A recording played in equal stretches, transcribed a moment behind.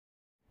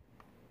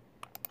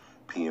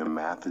PM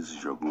Mathis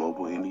is your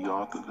global indie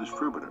author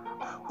distributor,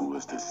 who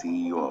is the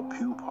CEO of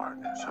Pew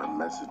Partners. Her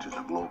message is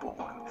a global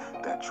one,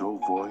 that your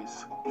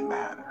voice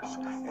matters.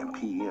 And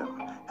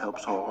PM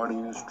helps her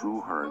audience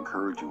through her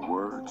encouraging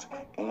words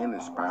and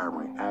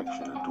inspiring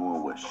action of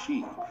doing what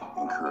she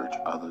encouraged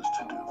others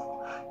to do,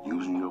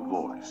 using your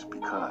voice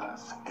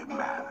because it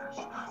matters.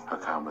 Her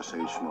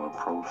conversational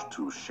approach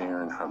to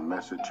sharing her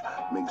message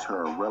makes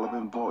her a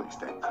relevant voice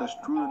that cuts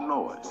through the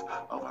noise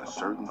of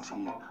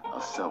uncertainty,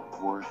 of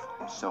self-worth,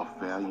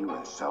 self-value,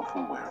 and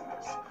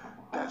self-awareness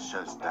that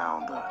shuts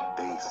down the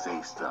they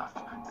say stuff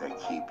that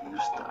keep you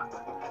stuck.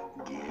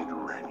 Get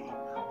ready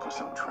for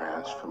some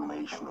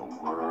transformational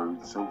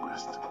words of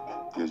wisdom.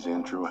 This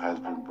intro has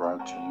been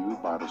brought to you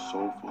by the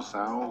soulful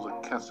sounds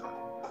of Kessa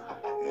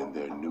and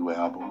their new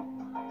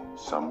album,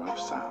 Summer of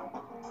Sound,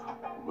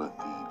 with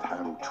the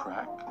title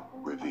track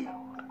revealed.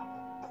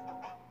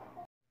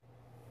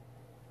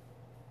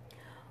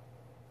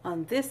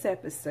 On this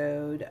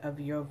episode of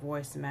Your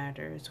Voice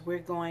Matters, we're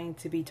going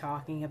to be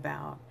talking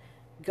about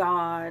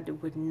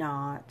God would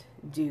not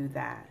do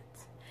that.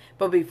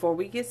 But before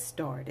we get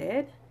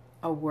started,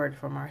 a word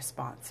from our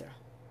sponsor.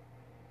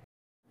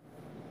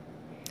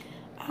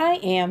 I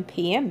am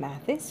PM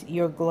Mathis,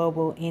 your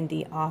global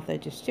indie author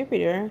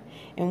distributor,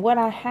 and what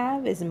I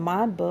have is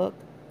my book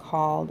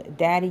called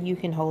Daddy, You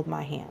Can Hold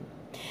My Hand.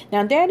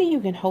 Now, Daddy,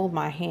 You Can Hold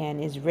My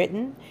Hand is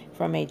written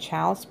from a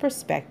child's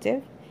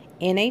perspective,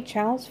 in a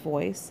child's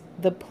voice,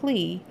 the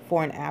plea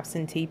for an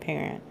absentee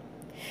parent.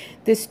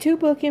 This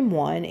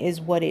 2-book-in-1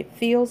 is what it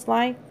feels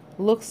like,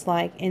 looks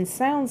like, and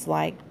sounds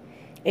like,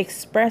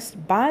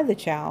 expressed by the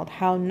child,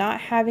 how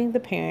not having the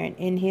parent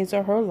in his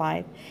or her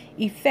life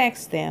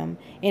affects them,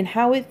 and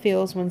how it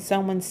feels when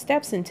someone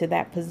steps into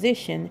that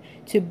position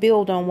to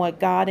build on what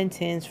God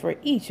intends for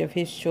each of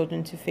his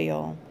children to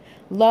feel: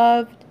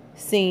 loved,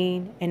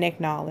 seen, and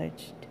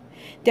acknowledged.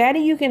 Daddy,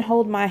 You Can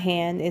Hold My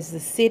Hand is the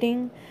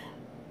sitting,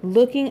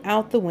 looking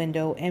out the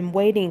window and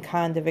waiting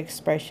kind of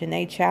expression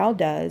a child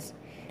does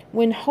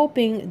when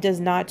hoping does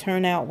not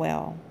turn out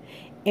well,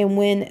 and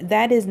when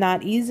that is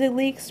not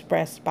easily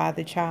expressed by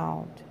the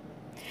child.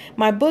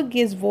 My book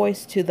gives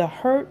voice to the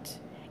hurt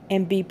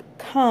and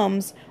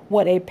becomes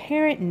what a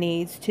parent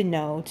needs to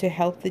know to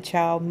help the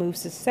child move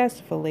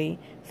successfully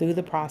through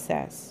the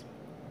process.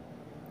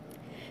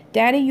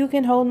 Daddy, You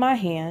Can Hold My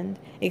Hand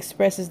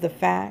expresses the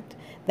fact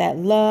that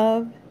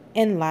love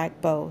and lack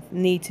both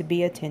need to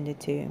be attended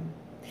to.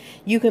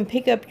 You can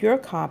pick up your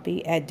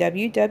copy at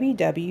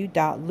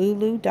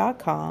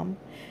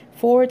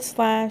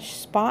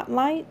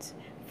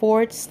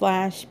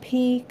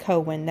www.lulu.com/spotlight/P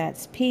Cohen.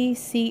 That's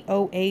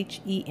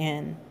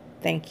PCOHEN.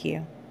 Thank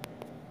you.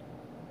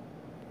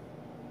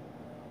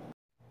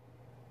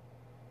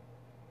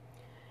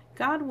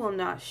 God will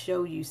not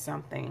show you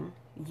something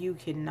you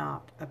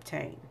cannot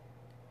obtain.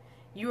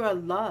 You are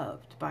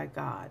loved by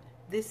God.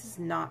 This is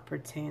not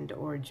pretend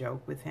or a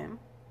joke with him.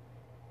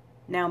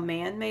 Now,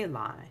 man may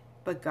lie,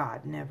 but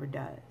God never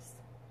does.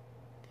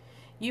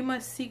 You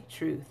must seek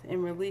truth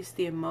and release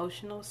the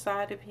emotional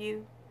side of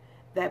you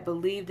that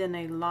believed in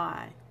a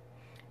lie,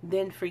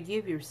 then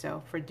forgive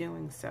yourself for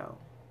doing so.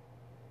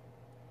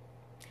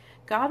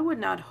 God would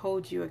not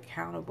hold you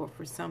accountable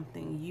for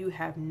something you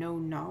have no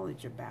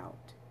knowledge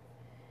about.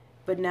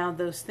 But now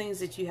those things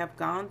that you have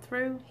gone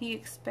through, he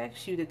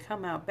expects you to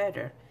come out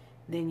better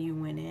than you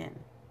went in.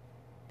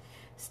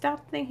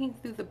 Stop thinking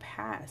through the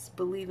past,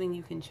 believing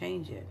you can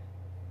change it.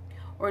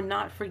 Or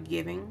not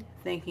forgiving,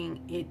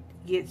 thinking it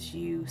gets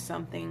you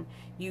something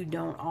you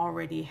don't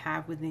already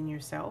have within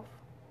yourself.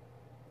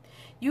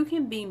 You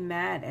can be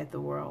mad at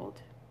the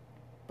world,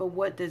 but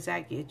what does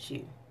that get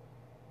you?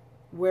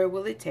 Where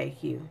will it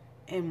take you,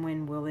 and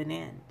when will it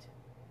end?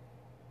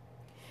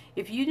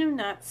 If you do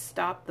not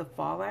stop the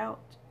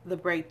fallout, the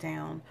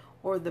breakdown,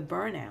 or the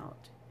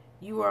burnout,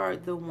 you are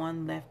the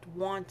one left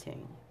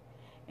wanting,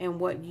 and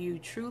what you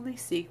truly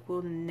seek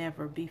will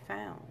never be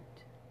found.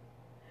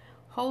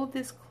 Hold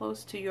this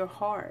close to your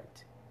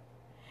heart.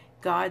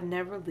 God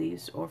never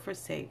leaves or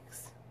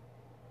forsakes.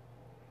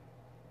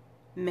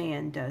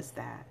 Man does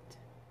that.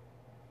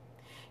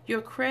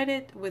 Your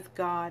credit with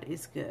God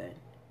is good,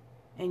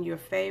 and your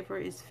favor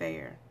is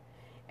fair,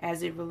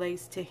 as it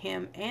relates to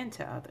him and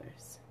to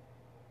others.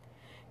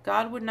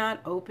 God would not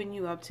open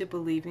you up to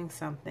believing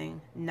something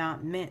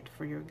not meant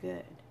for your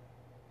good.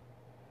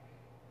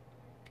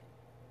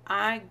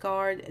 I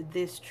guard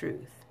this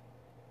truth,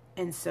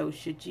 and so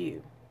should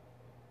you.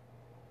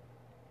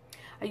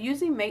 I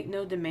usually make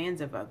no demands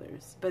of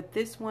others, but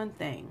this one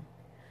thing: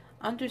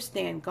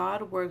 understand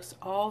God works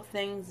all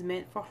things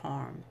meant for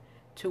harm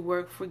to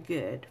work for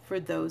good for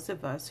those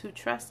of us who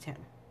trust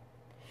him.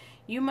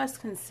 You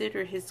must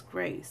consider his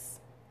grace,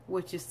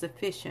 which is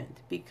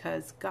sufficient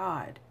because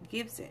God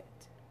gives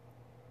it.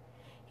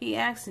 He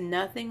asks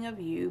nothing of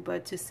you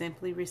but to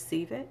simply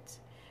receive it,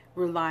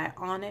 rely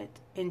on it,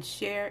 and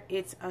share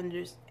its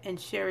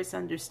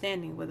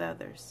understanding with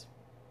others.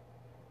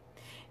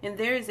 And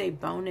there is a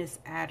bonus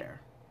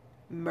adder: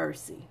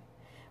 mercy,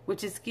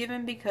 which is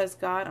given because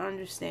God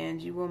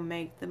understands you will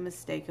make the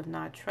mistake of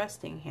not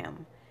trusting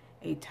him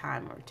a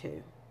time or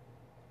two.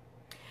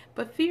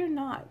 But fear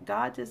not,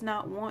 God does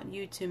not want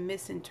you to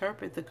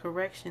misinterpret the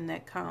correction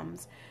that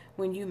comes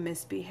when you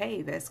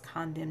misbehave as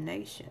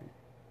condemnation,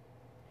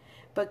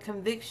 but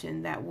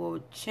conviction that will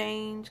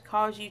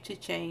cause you to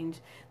change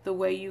the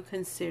way you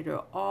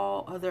consider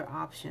all other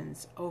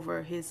options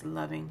over His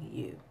loving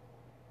you.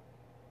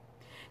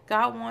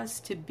 God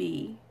wants to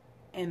be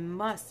and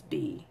must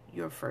be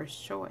your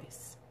first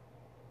choice.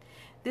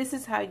 This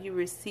is how you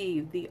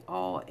receive the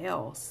all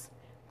else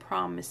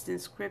promised in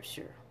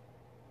Scripture.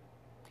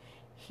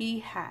 He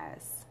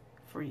has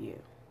for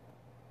you.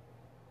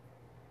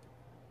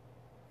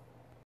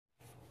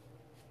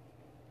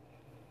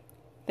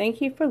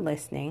 Thank you for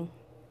listening.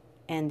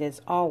 And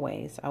as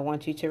always, I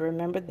want you to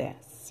remember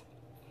this.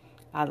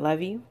 I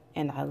love you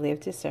and I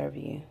live to serve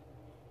you.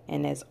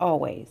 And as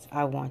always,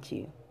 I want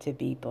you to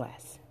be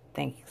blessed.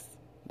 Thanks.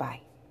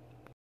 Bye.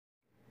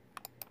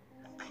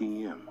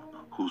 PM,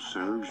 who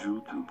serves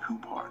you through Pew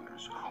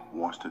Partners,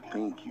 wants to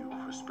thank you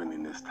for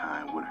spending this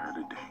time with her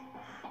today.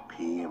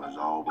 PM is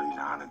always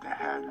honored to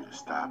have you to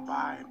stop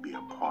by and be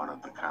a part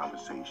of the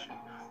conversation.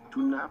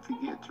 Do not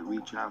forget to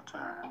reach out to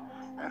her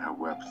at her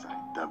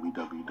website,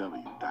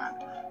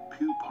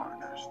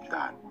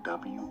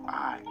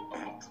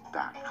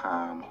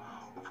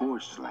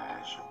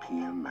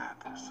 www.pewpartners.wix.com/PM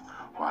Mathis.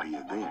 While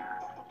you're there,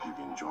 you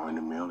can join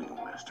the mailing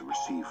list to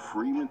receive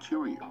free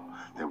material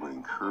that will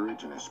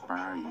encourage and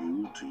inspire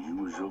you to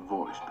use your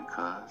voice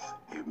because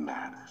it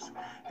matters.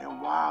 And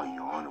while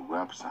you're on the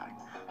website,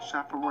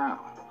 shop around.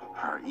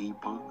 Her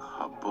ebook,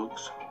 her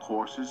books,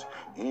 courses,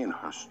 and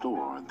her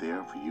store are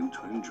there for you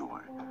to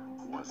enjoy.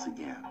 Once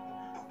again,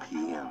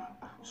 PM,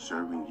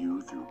 serving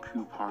you through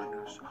Pew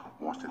Partners,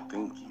 wants to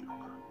thank you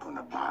from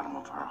the bottom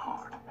of her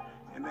heart.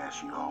 And as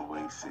she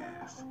always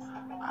says,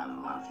 I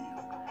love you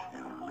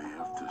and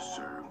live to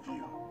serve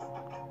you.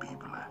 Be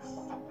blessed.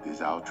 This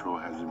outro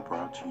has been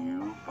brought to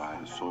you by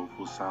the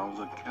Soulful Sounds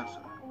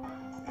Orchestra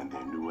and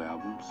their new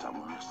album,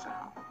 Summer of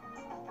Sound,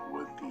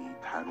 with the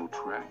title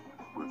track,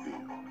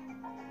 Reveal.